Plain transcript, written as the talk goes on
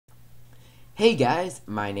Hey guys,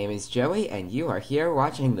 my name is Joey, and you are here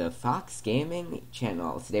watching the Fox Gaming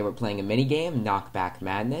channel. Today we're playing a minigame, Knockback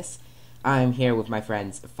Madness. I'm here with my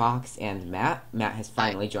friends Fox and Matt. Matt has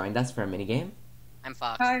finally joined us for a minigame. I'm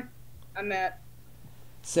Fox. Hi, I'm Matt.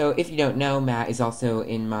 So if you don't know, Matt is also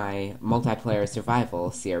in my multiplayer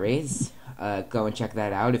survival series. Go and check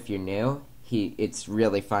that out if you're new. It's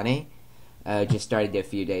really funny. Just started it a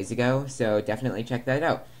few days ago, so definitely check that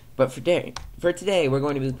out. But for today, we're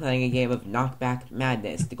going to be playing a game of Knockback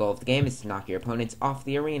Madness. The goal of the game is to knock your opponents off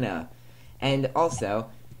the arena. And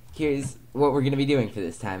also, here's what we're going to be doing for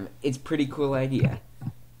this time. It's a pretty cool idea.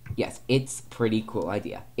 Yes, it's a pretty cool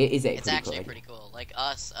idea. It's actually pretty cool. Like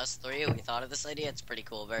us three, we thought of this idea. It's pretty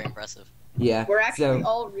cool. Very impressive. Yeah. We're actually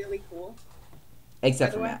all really cool.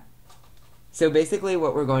 Except for Matt. So basically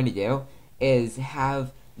what we're going to do is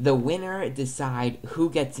have the winner decide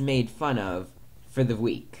who gets made fun of for the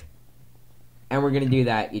week. And we're going to do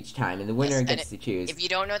that each time, and the winner gets to choose. If you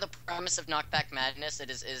don't know the premise of Knockback Madness, it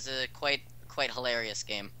is a quite hilarious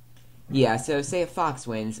game. Yeah, so say if Fox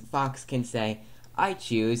wins, Fox can say, I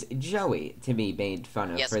choose Joey to be made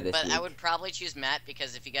fun of for this week. Yes, but I would probably choose Matt,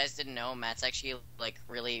 because if you guys didn't know, Matt's actually, like,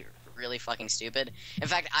 really, really fucking stupid. In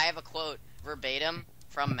fact, I have a quote verbatim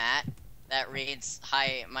from Matt that reads,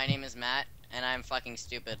 "Hi, my name is Matt, and I'm fucking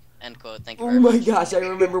stupid." End quote. Thank you very much. Oh my gosh, I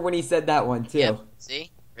remember when he said that one, too. Yep.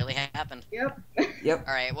 See? Really happened. Yep. Yep.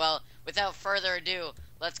 Alright, well, without further ado,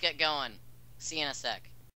 let's get going. See you in a sec.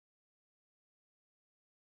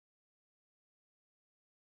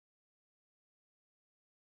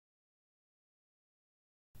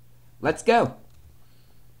 Let's go.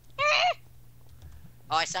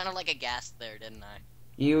 Oh, I sounded like a ghast there, didn't I?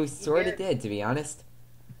 You sort of did, to be honest.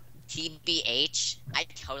 TBH? I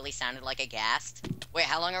totally sounded like a ghast. Wait,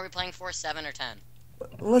 how long are we playing for? 7 or 10?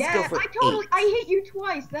 Let's go for 8. I hit you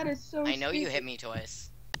twice. That is so I know stupid. you hit me twice.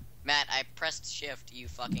 Matt, I pressed shift, you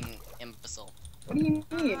fucking imbecile. What do you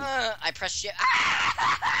mean? I pressed shift.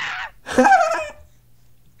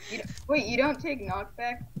 Wait, you don't take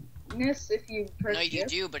knockbackness if you press No, you shift?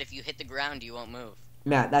 do, but if you hit the ground, you won't move.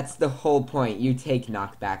 Matt, that's the whole point. You take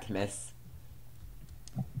knockback, miss.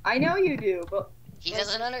 I know you do, but... He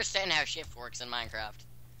doesn't understand how shift works in Minecraft.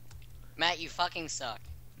 Matt, you fucking suck.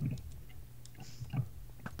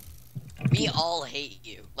 We all hate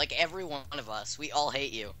you. Like, every one of us. We all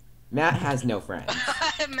hate you. Matt has no friends.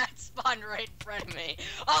 Matt spawned right in front of me.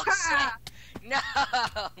 Oh, shit! No!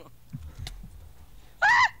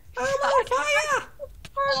 I'm on fire!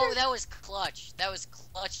 Oh, that was clutch. That was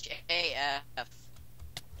clutch AF.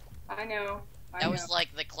 I know. That was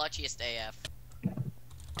like the clutchiest AF.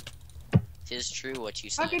 'Tis true what you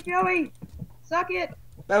say. Suck it, Joey! Suck it!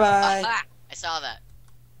 Bye-bye! Aha! I saw that.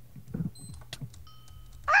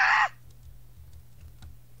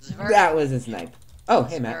 That was a snipe. Oh,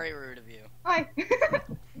 hey, Matt. Very rude of you. Hi!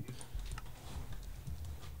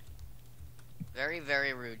 Very,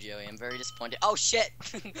 very rude, Joey. I'm very disappointed. Oh, shit!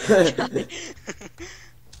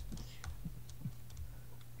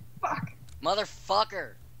 Fuck!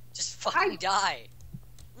 Motherfucker! Just fucking die.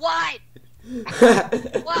 What?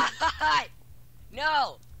 What?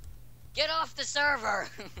 No! Get off the server!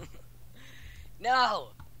 No!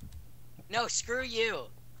 No, screw you!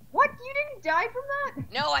 What? You didn't die from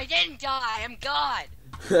that? No, I didn't die! I'm God!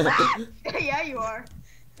 Yeah, you are.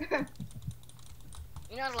 You're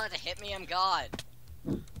not allowed to hit me, I'm God.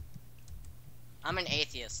 I'm an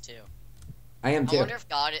atheist, too. I am I too. wonder if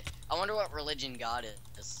I wonder what religion God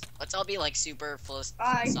is. Let's all be, like, super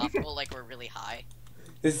philosophical, like we're really high.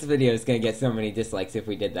 This video is gonna get so many dislikes if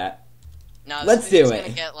we did that. No, Let's this do video's it.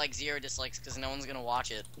 gonna get, like, 0 dislikes, because no one's gonna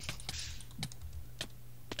watch it.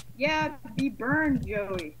 Yeah, be burned,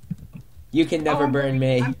 Joey. You can never burn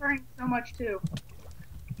me. I'm burning so much, too.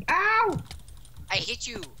 Ow! I hit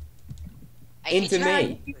you! Into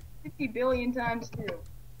me. 50 billion times, too.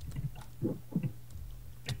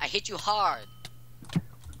 I hit you hard. You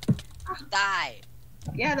die.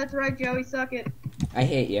 Yeah, that's right, Joey, suck it. I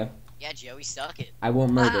hate you. Yeah, Joey, suck it. I will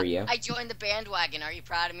murder you. I joined the bandwagon. Are you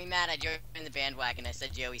proud of me, Matt? I joined the bandwagon. I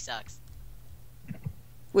said Joey sucks.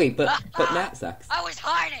 Wait, but Matt sucks. I was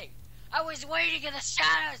hiding. I was waiting in the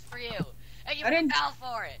shadows for you, and you fell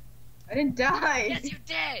for it. I didn't die. Yes, you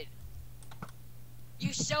did.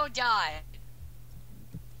 You so died.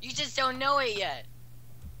 You just don't know it yet.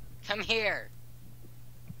 Come here.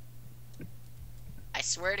 I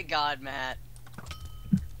swear to God, Matt.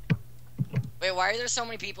 Wait, why are there so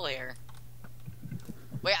many people here?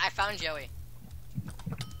 Wait, I found Joey.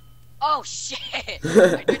 Oh, shit!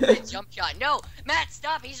 I did a jump shot. No! Matt,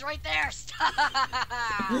 stop! He's right there! Stop!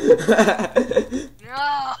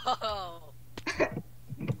 No!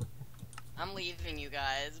 I'm leaving you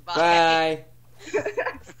guys. Bye.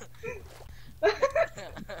 Bye.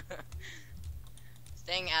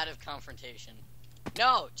 Staying out of confrontation.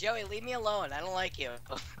 No, Joey, leave me alone. I don't like you.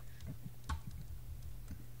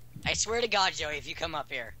 I swear to God, Joey, if you come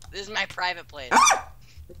up here. This is my private place. Ah!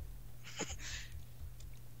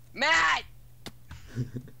 Matt!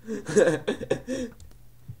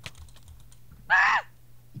 Ah!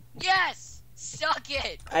 Yes! Suck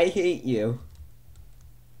it! I hate you.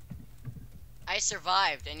 I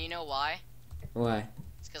survived, and you know why? Why?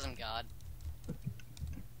 It's because I'm God.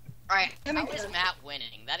 Alright, how is Matt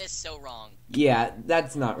winning? That is so wrong. Yeah,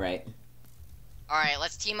 that's not right. Alright,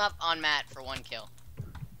 let's team up on Matt for 1 kill.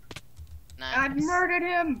 Nice. I murdered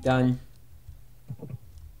him. Done.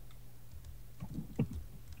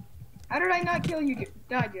 How did I not kill you?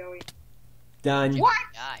 Die, Joey. Done. What?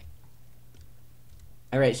 Die.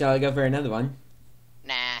 Alright, shall I go for another one?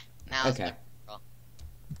 Nah. Now let's Okay. go.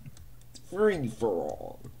 Free for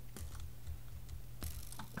all.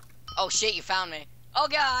 Oh shit, you found me. Oh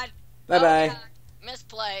god! Bye bye. Oh, God.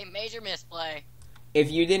 Misplay. Major misplay. If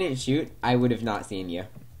you didn't shoot, I would have not seen you.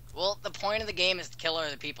 Well, the point of the game is to kill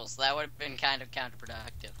other people, so that would have been kind of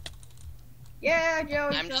counterproductive. Yeah,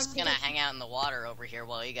 Joey. I'm just gonna hang out in the water over here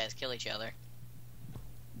while you guys kill each other.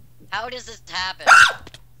 How does this happen?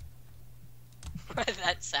 What did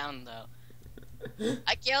that sound, though?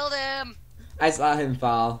 I killed him! I saw him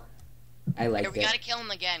fall. I liked Here, we it. gotta kill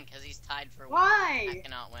him again, because he's tied for one. Why? I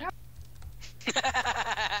cannot win.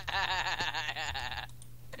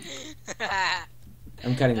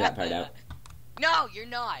 I'm cutting that part out. No, you're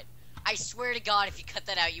not. I swear to God, if you cut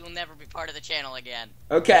that out, you will never be part of the channel again.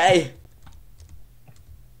 Okay.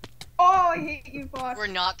 Oh, I hate you, Fox. We're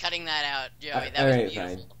not cutting that out, Joey. That was Alright,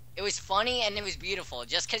 beautiful. fine. It was funny and it was beautiful.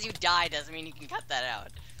 Just because you die doesn't mean you can cut that out.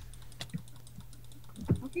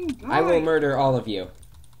 Fucking die. I will murder all of you.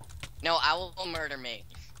 No, I will murder me.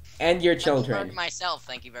 And your I will children. murder myself,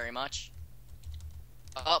 thank you very much.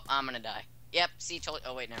 Oh, I'm gonna die. Yep, see,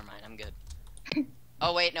 oh wait, never mind, I'm good.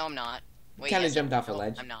 Oh wait, no I'm not. Wait, Kinda yes, jumped off a no,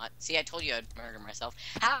 ledge. I'm not. See, I told you I'd murder myself.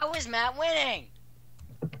 How is Matt winning?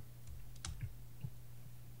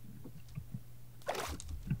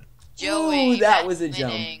 Joey, Ooh, that Matt's was a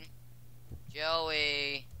jump. winning.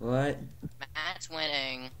 Joey, What? Matt's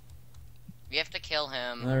winning. We have to kill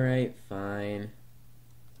him. Alright, fine.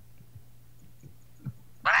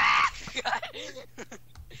 Ah!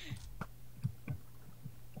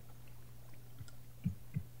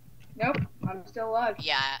 Nope, I'm still alive.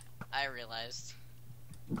 Yeah, I realized.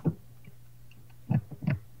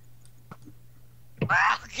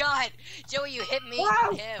 Oh God, Joey, you hit me, Wow.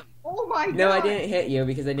 not him. Oh my god. No, I didn't hit you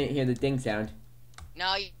because I didn't hear the ding sound.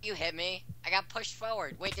 No, you hit me. I got pushed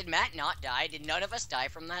forward. Wait, did Matt not die? Did none of us die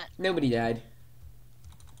from that? Nobody died.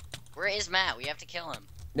 Where is Matt? We have to kill him.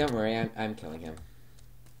 Don't worry, I'm killing him.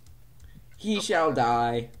 He shall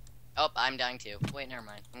die. Oh, I'm dying too. Wait, never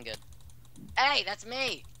mind. I'm good. Hey, that's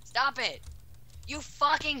me. Stop it. You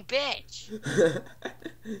fucking bitch.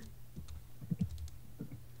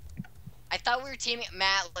 I thought we were teaming.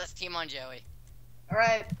 Matt, let's team on Joey.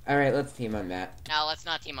 Alright, Alright, let's team on Matt. No, let's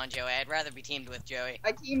not team on Joey. I'd rather be teamed with Joey.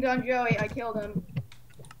 I teamed on Joey. I killed him.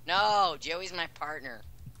 No, Joey's my partner.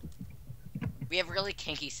 We have really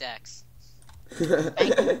kinky sex. Spank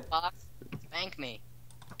me, Fox. Spank me.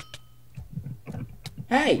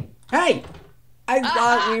 Hey! Hey! I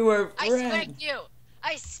thought we were I friends. spanked you.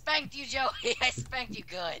 I spanked you, Joey. I spanked you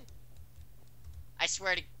good. I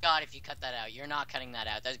swear to God, if you cut that out, you're not cutting that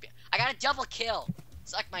out. I got a double kill.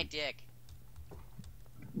 Suck my dick.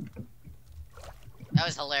 That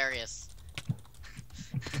was hilarious.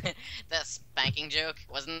 That spanking joke,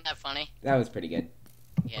 wasn't that funny? That was pretty good.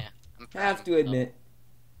 Yeah. I'm proud Have of to myself. admit.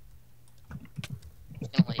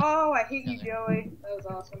 Just gonna let you- Oh, I hate you, Joey. That was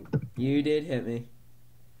awesome. You did hit me.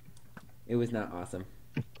 It was not awesome.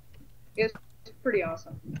 It's pretty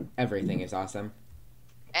awesome. Everything is awesome.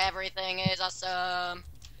 Everything is awesome.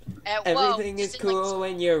 Whoa, Everything this is like- cool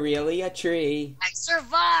when you're really a tree. I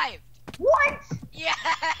survived! What? Yes!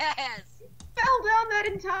 Fell down that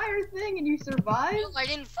entire thing and you survived? No, I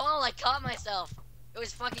didn't fall. I caught myself. It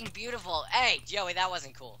was fucking beautiful. Hey, Joey, that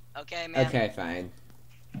wasn't cool. Okay, man? Okay, fine.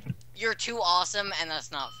 You're too awesome, and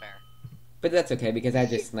that's not fair. But that's okay because I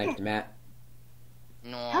just sniped Matt.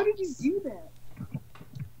 No. How did you do that?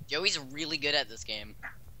 Joey's really good at this game.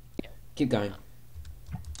 Keep going.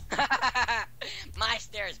 My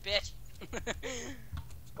stairs, bitch.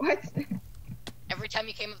 What? Every time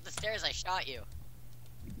you came up the stairs, I shot you.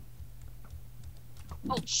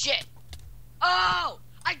 Oh, shit. Oh!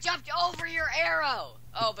 I jumped over your arrow!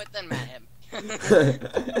 Oh, but then Matt hit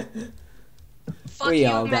me. Fuck We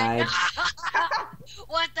you, all Matt. died.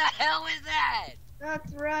 What the hell is that?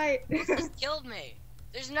 That's right. This just killed me.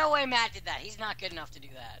 There's no way Matt did that. He's not good enough to do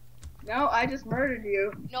that. No, I just murdered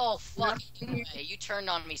you. No fucking way. You turned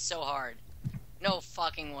on me so hard. No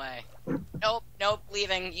fucking way. Nope, nope,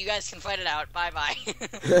 leaving. You guys can fight it out. Bye-bye.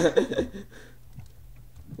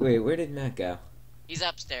 Wait, where did Matt go? He's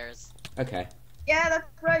upstairs. Okay. Yeah, that's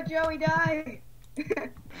right, Joey died.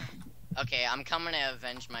 Okay, I'm coming to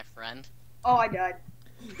avenge my friend. Oh, I died.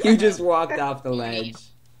 You just walked off the ledge.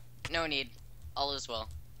 No need. All is well.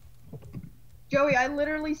 Joey, I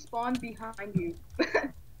literally spawned behind you.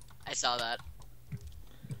 I saw that.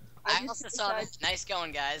 I also saw that. Nice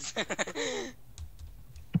going, guys.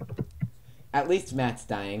 At least Matt's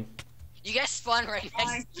dying. You guys spawned right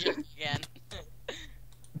next to Jim again.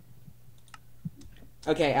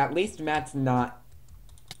 Okay, at least Matt's not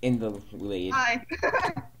in the lead. Hi.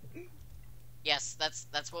 Yes,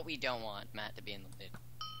 that's what we don't want, Matt to be in the lead.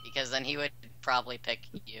 Because then he would probably pick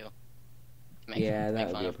you. Yeah,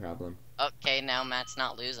 that would be a problem. Okay, now Matt's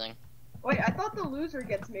not losing. Wait, I thought the loser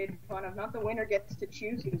gets made fun of, not the winner gets to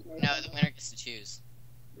choose who's made No, fun of. the winner gets to choose.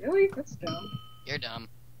 Really? That's dumb. You're dumb.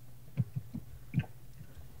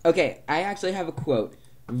 Okay, I actually have a quote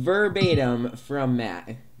verbatim from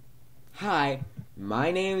Matt. Hi,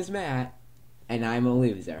 my name's Matt, and I'm a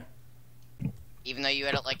loser. Even though you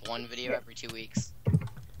edit like one video every 2 weeks.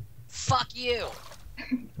 Fuck you!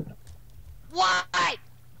 What?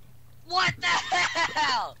 What the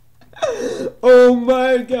hell? Oh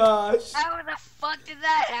my gosh! How the fuck did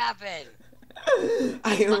that happen?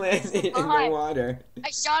 I landed in the water. I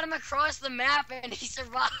shot him across the map and he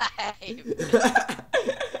survived.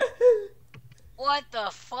 What the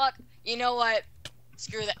fuck? You know what?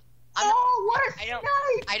 Screw that. What a snipe!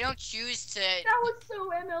 I don't choose to. That was so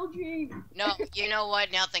MLG. No, you know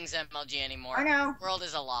what? Nothing's MLG anymore. I know. The world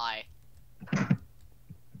is a lie.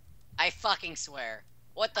 I fucking swear.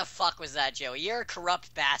 What the fuck was that, Joey? You're a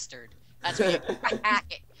corrupt bastard. That's what you're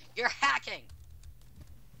hacking. You're hacking.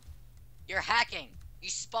 You're hacking. You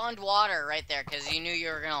spawned water right there because you knew you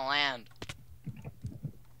were gonna land.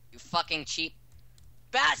 You fucking cheap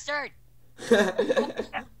bastard!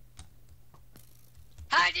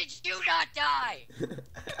 How did you not die?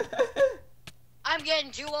 I'm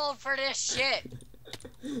getting too old for this shit.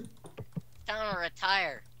 Time to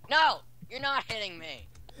retire. No, you're not hitting me.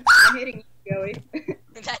 I'm hitting you, Joey.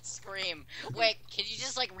 That scream. Wait, can you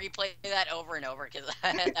just like replay that over and over? Because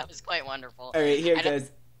that was quite wonderful. Alright, here it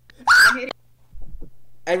goes. I'm hitting.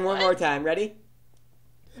 And one more time, ready?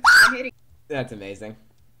 I'm hitting. That's amazing.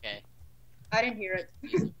 Okay. I didn't hear it.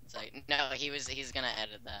 No, he's gonna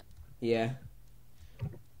edit that. Yeah.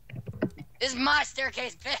 This is my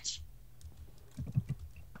staircase, bitch!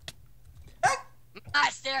 My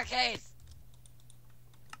staircase!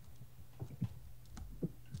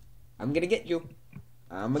 I'm gonna get you.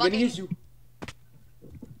 I'm Fucking- gonna use you.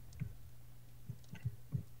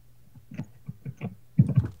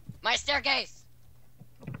 My staircase!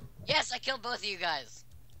 Yes, I killed both of you guys.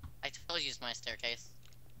 I told you it's my staircase.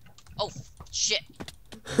 Oh, shit.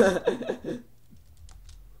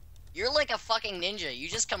 You're like a fucking ninja. You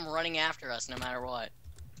just come running after us no matter what.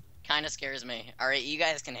 Kinda scares me. Alright, you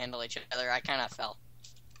guys can handle each other. I kinda fell.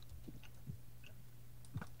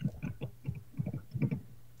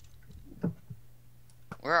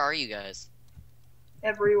 Where are you guys?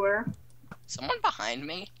 Everywhere. Someone behind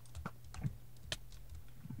me?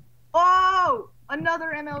 Oh!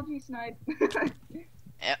 Another MLG snipe.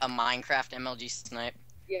 A Minecraft MLG snipe.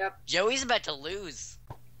 Yep. Joey's about to lose.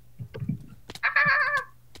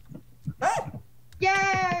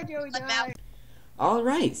 Yeah, Joey Let died.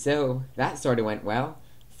 Alright, so that sort of went well.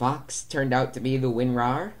 Fox turned out to be the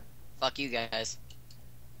winrar. Fuck you guys.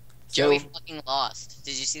 So- Joey fucking lost.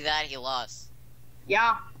 Did you see that? He lost.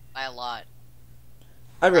 Yeah. By a lot.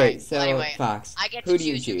 Alright, Alright, so anyway, Fox, I get who to do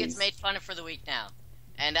you choose who choose? gets made fun of for the week now.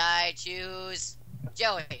 And I choose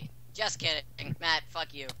Joey. Just kidding. Matt,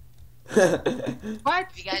 fuck you. What?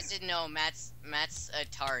 If you guys didn't know, Matt's a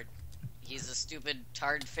tard. He's a stupid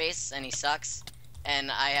tard face and he sucks.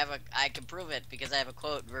 And I can prove it because I have a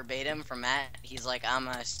quote verbatim from Matt. He's like, I'm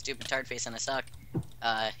a stupid tard face and I suck.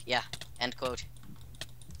 Yeah. End quote.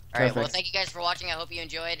 Alright, well Perfect. thank you guys for watching. I hope you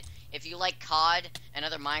enjoyed. If you like COD and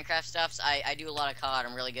other Minecraft stuffs, I do a lot of COD.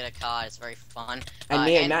 I'm really good at COD. It's very fun. And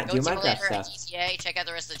me and Matt Goat do Minecraft Simulator and stuff. GTA. Check out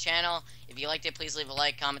the rest of the channel. If you liked it, please leave a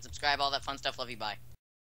like, comment, subscribe, all that fun stuff. Love you. Bye.